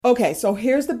Okay, so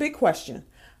here's the big question.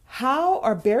 How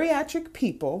are bariatric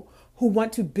people who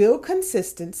want to build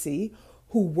consistency,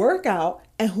 who work out,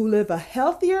 and who live a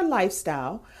healthier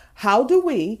lifestyle, how do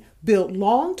we build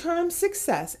long-term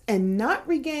success and not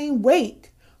regain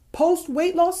weight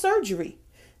post-weight loss surgery?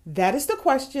 That is the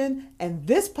question, and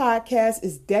this podcast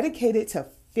is dedicated to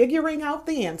figuring out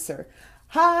the answer.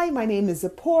 Hi, my name is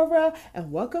Zipporah,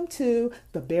 and welcome to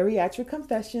the Bariatric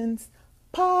Confessions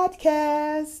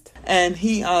podcast. And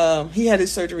he had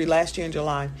his surgery last year in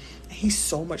July. He's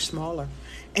so much smaller.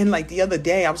 And like the other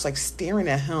day, I was like staring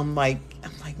at him, I'm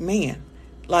like, man,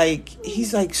 like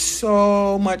he's like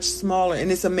so much smaller, and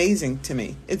it's amazing to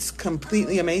me. It's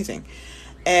completely amazing.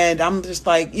 And I'm just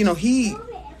like, he's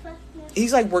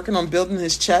like working on building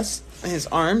his chest and his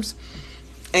arms.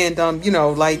 And,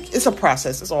 like it's a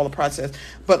process. It's all a process.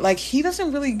 But like he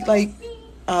doesn't really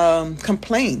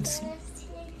complains.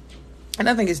 And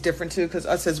I think it's different too, because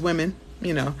us as women,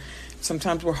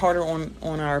 sometimes we're harder on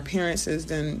our appearances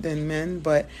than men.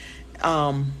 But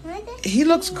he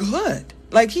looks good.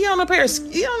 Like he on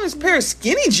his pair of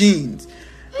skinny jeans.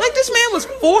 Like this man was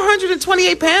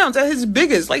 428 pounds at his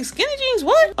biggest. Like skinny jeans,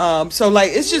 what? So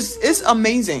like it's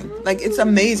amazing. Like it's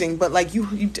amazing. But like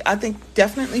I think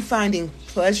definitely finding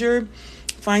pleasure,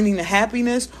 finding the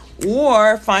happiness,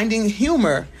 or finding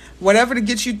humor, whatever to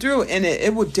get you through, and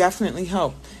it will definitely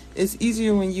help. It's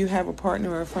easier when you have a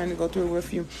partner or a friend to go through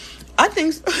with you. I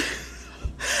think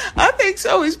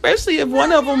so, especially if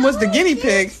one of them was the guinea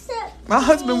pig. My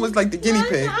husband was like the guinea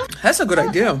pig. That's a good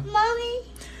idea. Mommy,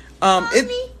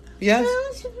 yes.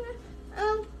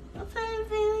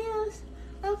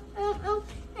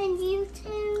 And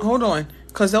YouTube. Hold on,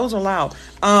 because those are loud.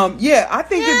 I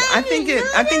think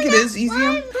it is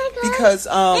easier because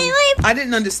I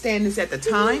didn't understand this at the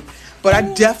time. But I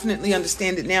definitely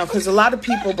understand it now, because a lot of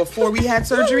people, before we had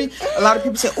surgery, a lot of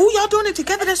people said, "Oh, y'all doing it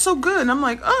together? That's so good." And I'm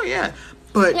like, "Oh yeah."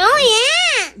 But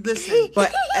listen,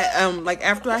 but like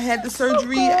after I had the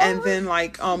surgery, and then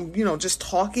just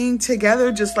talking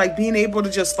together, just like being able to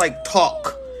just like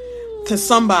talk to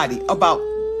somebody about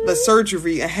the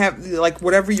surgery and have like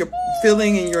whatever you're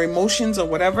feeling and your emotions or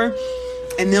whatever,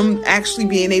 and them actually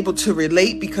being able to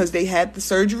relate because they had the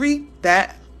surgery,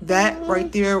 that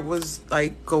right there was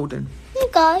like golden.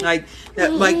 Like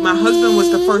my husband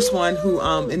was the first one who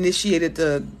initiated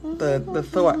the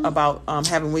thought about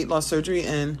having weight loss surgery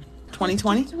in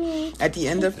 2020, at the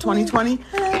end of 2020,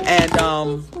 and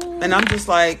I'm just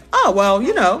like, oh well,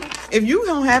 if you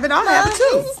don't have it, I'll have it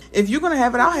too. If you're gonna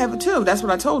have it, I'll have it too. That's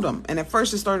what I told him. And at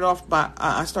first, I started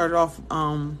off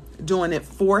doing it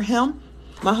for him.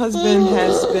 My husband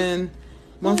has been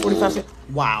 145.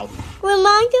 Wow.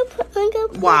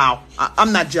 Wow.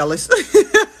 I'm not jealous. Mommy,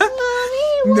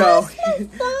 no. where's the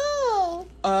phone?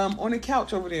 On the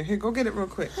couch over there. Here, go get it real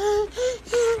quick.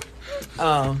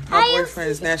 My boyfriend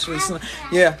is naturally slow.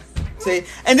 Yeah. See,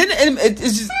 and then it's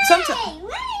just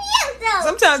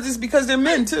sometimes it's because they're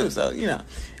men too. So and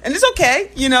it's okay.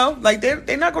 Like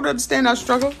they're not going to understand our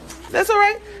struggle. That's all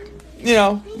right.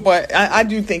 But I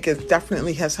do think it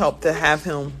definitely has helped to have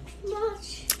him.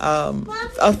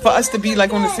 For us to be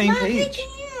like on the same page.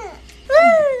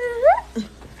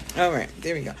 All right,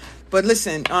 there we go. But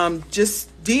listen, just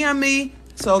DM me.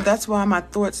 So that's why my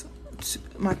thought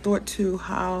to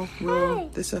how will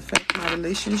this affect my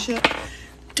relationship?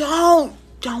 I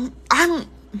don't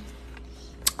know.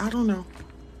 I don't know.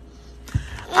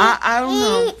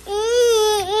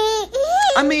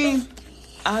 I mean,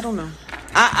 I don't know.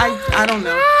 I don't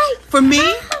know. For me,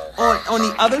 on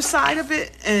the other side of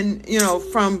it, and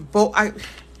from both,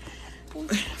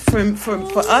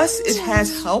 for us, it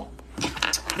has helped.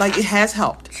 Like it has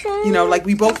helped. Like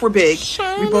we both were big,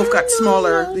 we both got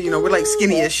smaller. We're like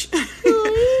skinny-ish.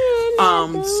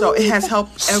 So it has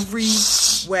helped every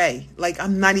way. Like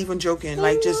I'm not even joking.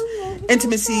 Like just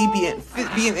intimacy,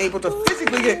 being able to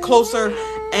physically get closer,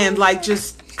 and like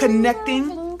just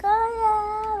connecting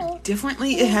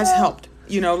differently. It has helped.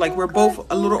 Like we're both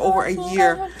a little over a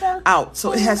year out.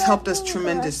 So it has helped us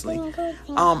tremendously.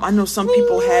 I know some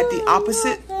people had the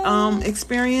opposite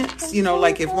experience,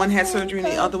 like if one had surgery and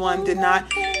the other one did not.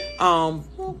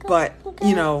 But,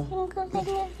 I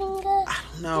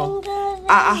don't know.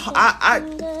 I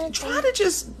try to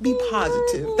just be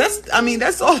positive.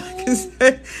 That's all I can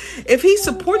say. If he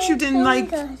supports you, then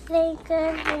like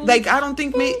I don't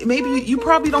think maybe you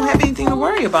probably don't have anything to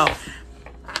worry about.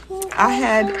 I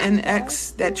had an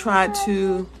ex that tried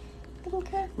to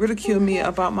ridicule me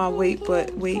about my weight,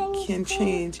 but weight can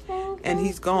change, and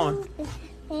he's gone.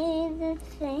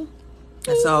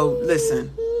 So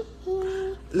listen,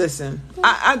 Listen,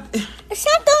 It's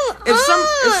not going if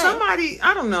somebody,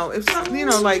 I don't know, if some,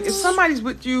 like if somebody's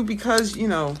with you because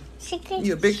you're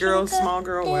a big girl, small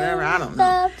girl, whatever, I don't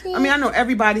know. I mean, I know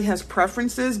everybody has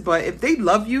preferences, but if they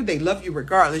love you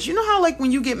regardless. You know how like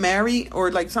when you get married,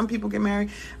 or like some people get married,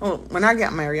 or when I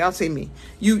got married, I'll say me,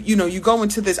 you go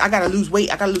into this, I gotta lose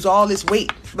weight, I gotta lose all this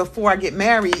weight before I get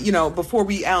married, before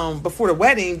the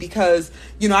wedding, because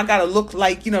I gotta look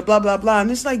like blah blah blah.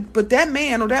 And it's like, but that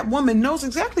man or that woman knows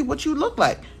exactly what you look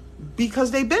like,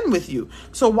 because they've been with you.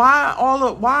 So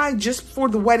why just for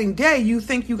the wedding day you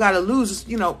think you got to lose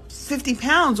 50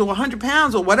 pounds or 100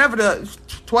 pounds or whatever, the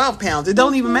 12 pounds, it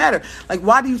don't even matter. Like,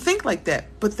 why do you think like that?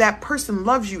 But that person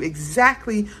loves you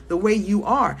exactly the way you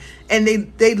are, and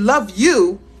they love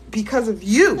you because of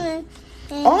you.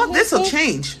 All this will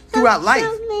change throughout life.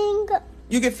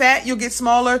 You get fat, you'll get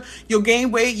smaller, you'll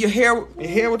gain weight, your hair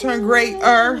will turn gray.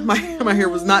 My hair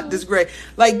was not this gray.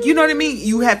 Like, you know what I mean?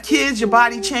 You have kids, your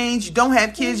body change. You don't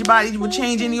have kids, your body will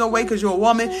change any way because you're a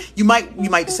woman. You might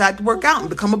decide to work out and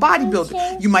become a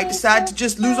bodybuilder. You might decide to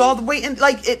just lose all the weight, and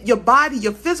like your body,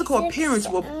 your physical appearance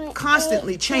will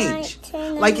constantly change.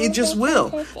 Like, it just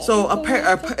will. So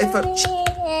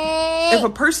if a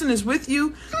person is with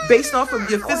you based off of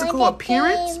your physical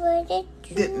appearance,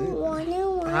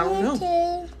 I don't know.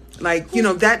 Like,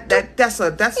 that's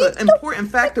an important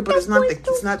factor, but it's not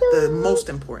the most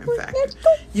important factor.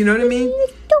 You know what I mean?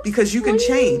 Because you can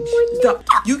change.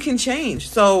 You can change.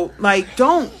 So like,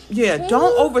 don't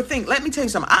overthink. Let me tell you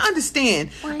something. I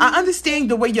understand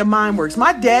the way your mind works.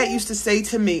 My dad used to say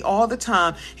to me all the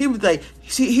time, he would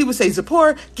say,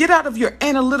 Zipporah, get out of your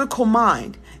analytical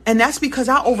mind. And that's because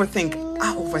I overthink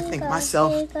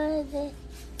myself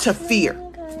to fear.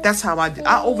 That's how I do.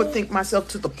 I overthink myself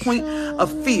to the point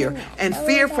of fear. And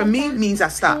fear for me means I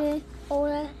stop.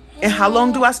 And how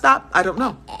long do I stop? I don't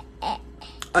know.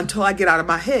 Until I get out of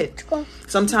my head.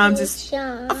 Sometimes it's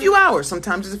a few hours.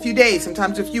 Sometimes it's a few days.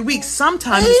 Sometimes it's a few weeks.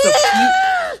 Sometimes it's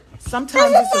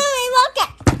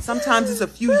a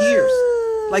few years.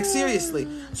 Like, seriously.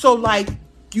 So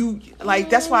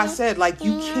that's why I said, like,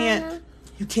 you can't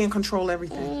control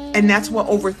everything. And that's what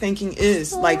overthinking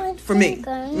is, like, for me.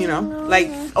 Like,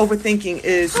 overthinking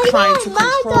is trying to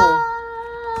control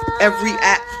every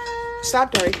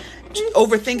Stop, Dory.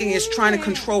 Overthinking is trying to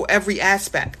control every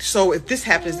aspect. So if this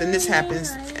happens, then this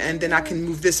happens, and then I can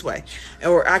move this way,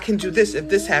 or I can do this if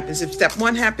this happens. If step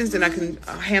 1 happens, then I can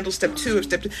handle step 2. If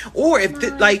step 2, or if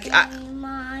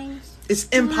it's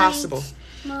impossible.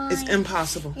 It's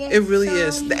impossible. It really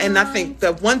is. And I think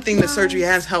the one thing the surgery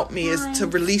has helped me is to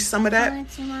release some of that.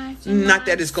 Not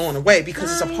that it's going away,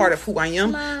 because it's a part of who I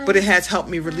am, but it has helped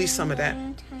me release some of that.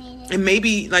 And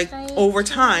maybe like over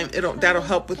time, that'll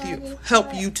help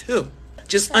you too.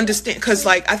 Just understand, because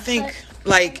like I think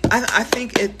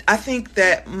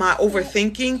that my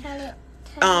overthinking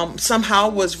somehow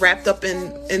was wrapped up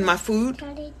in my food,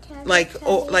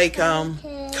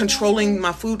 controlling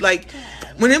my food. Like,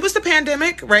 when it was the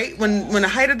pandemic, right? When the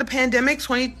height of the pandemic,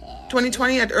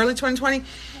 2020, at early 2020,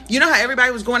 you know how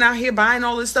everybody was going out here buying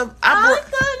all this stuff?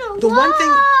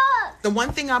 The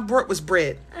one thing I brought was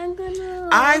bread.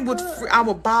 I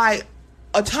would buy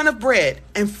a ton of bread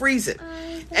and freeze it.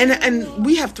 And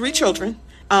we have 3 children.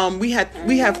 We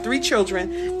have 3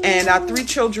 children, and our 3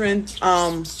 children,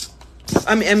 and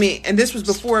this was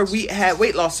before we had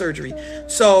weight loss surgery.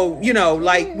 So,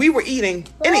 like, we were eating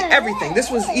everything. This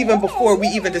was even before we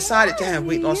even decided to have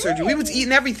weight loss surgery. We was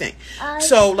eating everything.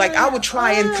 So, like, I would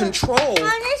try and control.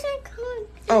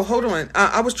 Oh, hold on.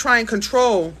 I was trying to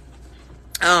control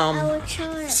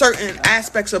certain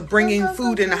aspects of bringing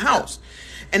food in the house.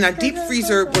 And our deep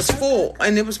freezer was full,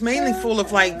 and it was mainly full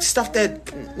of like stuff that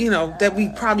that we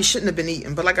probably shouldn't have been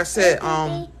eating. But like I said,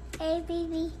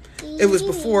 it was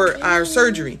before our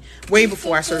surgery, way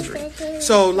before our surgery.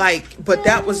 So like, but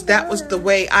that was the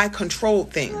way I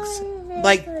controlled things.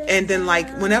 Like, and then like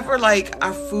whenever like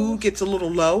our food gets a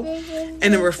little low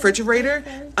in the refrigerator,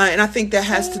 and I think that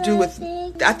has to do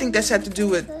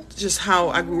with just how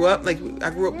I grew up. Like, I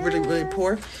grew up really, really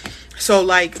poor. So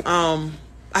like,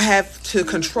 I have to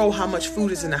control how much food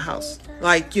is in the house.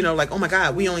 Like, like, oh my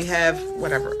God, we only have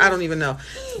whatever. I don't even know.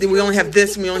 Then we only have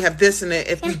this, and we only have this, and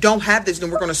if we don't have this,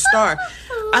 then we're going to starve.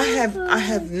 I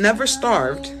have never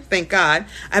starved. Thank God.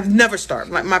 I've never starved.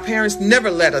 My parents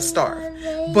never let us starve.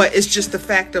 But it's just the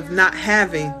fact of not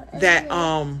having that,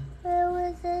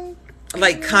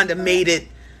 like, kind of made it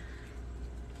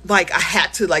like I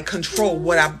had to like control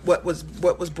what was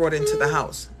brought into the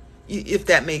house, if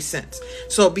that makes sense.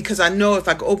 So because I know if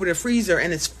I go open the freezer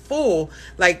and it's full,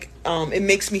 like it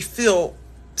makes me feel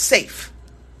safe.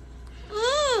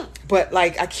 but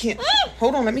like I can't.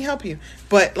 Hold on, let me help you.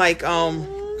 But like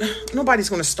nobody's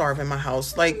gonna starve in my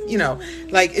house. Like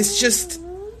like it's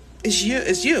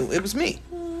you. It was me.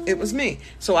 It was me.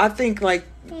 So I think like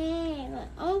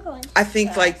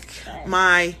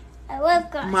my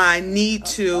need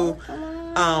to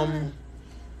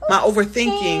my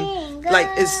overthinking like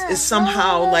is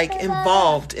somehow like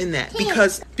involved in that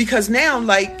because now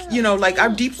like like our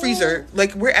deep freezer,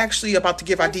 like we're actually about to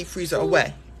give our deep freezer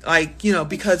away, like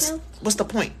because what's the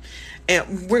point?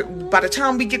 And by the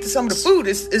time we get to some of the food,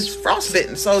 it's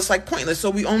frostbitten, so it's like pointless. So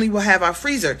we only will have our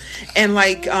freezer, and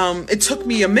like it took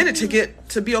me a minute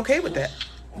to be okay with that.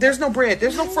 There's no bread.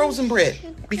 There's no frozen bread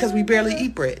because we barely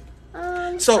eat bread.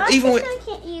 So even with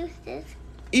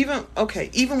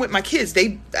even with my kids,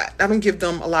 I don't give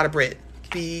them a lot of bread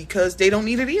because they don't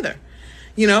need it either.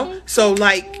 So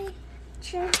like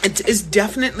it's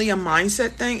definitely a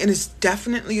mindset thing, and it's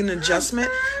definitely an adjustment.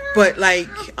 But like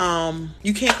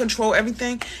you can't control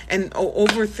everything, and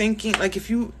overthinking. Like if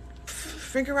you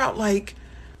figure out like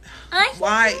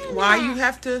why you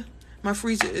have to. My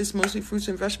freezer is mostly fruits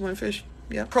and vegetables and fish.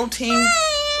 Yeah, protein,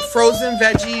 frozen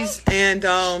veggies, and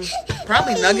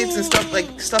probably nuggets and stuff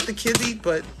the kids eat.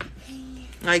 But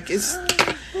like it's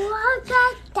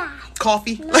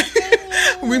coffee.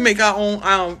 We make our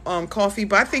own coffee.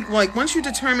 But I think like once you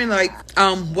determine like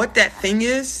what that thing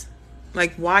is,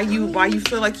 like why you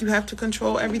feel like you have to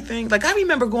control everything. Like I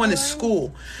remember going to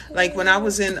school, like when I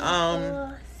was in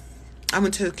I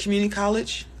went to community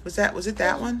college. Was it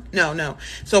that one? No.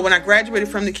 So when I graduated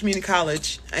from the community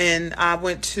college and I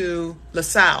went to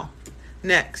LaSalle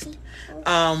next,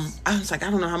 I was like,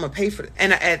 I don't know how I'm gonna pay for it.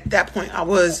 And at that point, I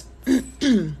was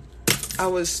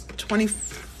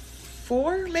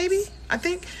 24, maybe. I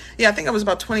think I was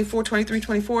about 24, 23,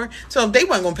 24. So they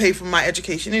weren't gonna pay for my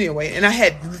education anyway, and I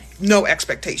had no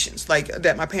expectations like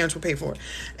that my parents would pay for it.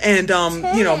 And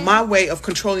my way of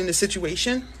controlling the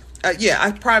situation.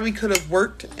 I probably could have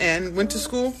worked and went to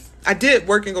school. I did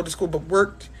work and go to school, but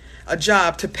worked a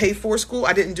job to pay for school.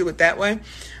 I didn't do it that way.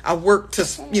 I worked to,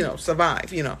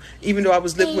 survive, Even though I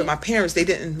was living with my parents, they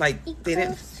didn't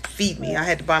feed me. I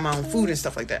had to buy my own food and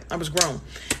stuff like that. I was grown.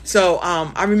 So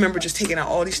I remember just taking out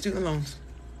all these student loans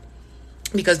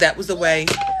because that was the way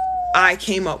I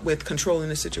came up with controlling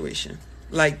the situation.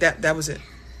 Like that was it.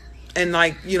 And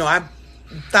like, I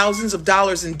thousands of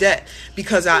dollars in debt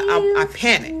because I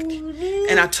panicked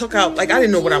and I took out, like I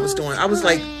didn't know what I was doing. I was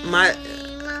like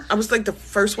the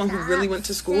first one who really went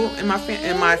to school in my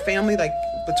family, like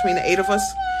between the 8 of us,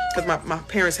 because my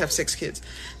parents have 6 kids.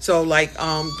 So like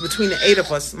between the 8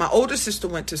 of us, my older sister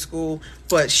went to school,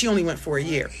 but she only went for a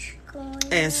year.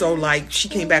 And so like she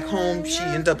came back home, she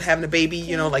ended up having a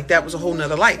baby, like that was a whole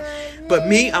nother life. But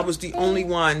me, I was the only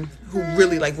one who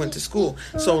really like went to school.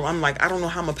 So I'm like, I don't know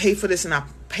how I'm gonna pay for this, and I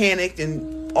panicked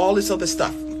and all this other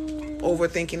stuff,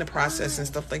 overthinking the process and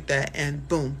stuff like that. And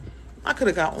boom, I could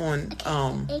have got on,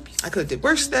 I could have did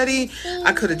work study,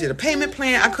 I could have did a payment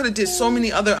plan, I could have did so many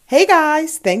other. Hey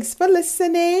guys, thanks for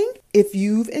listening. If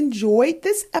you've enjoyed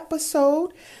this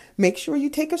episode, make sure you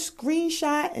take a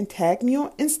screenshot and tag me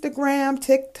on Instagram,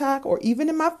 TikTok, or even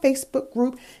in my Facebook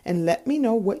group and let me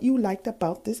know what you liked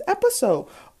about this episode.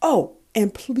 Oh,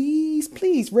 and please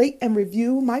rate and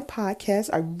review my podcast.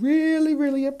 I really,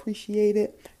 really appreciate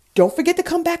it. Don't forget to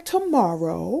come back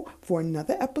tomorrow for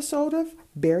another episode of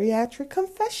Bariatric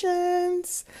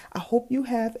Confessions. I hope you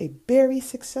have a very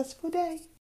successful day.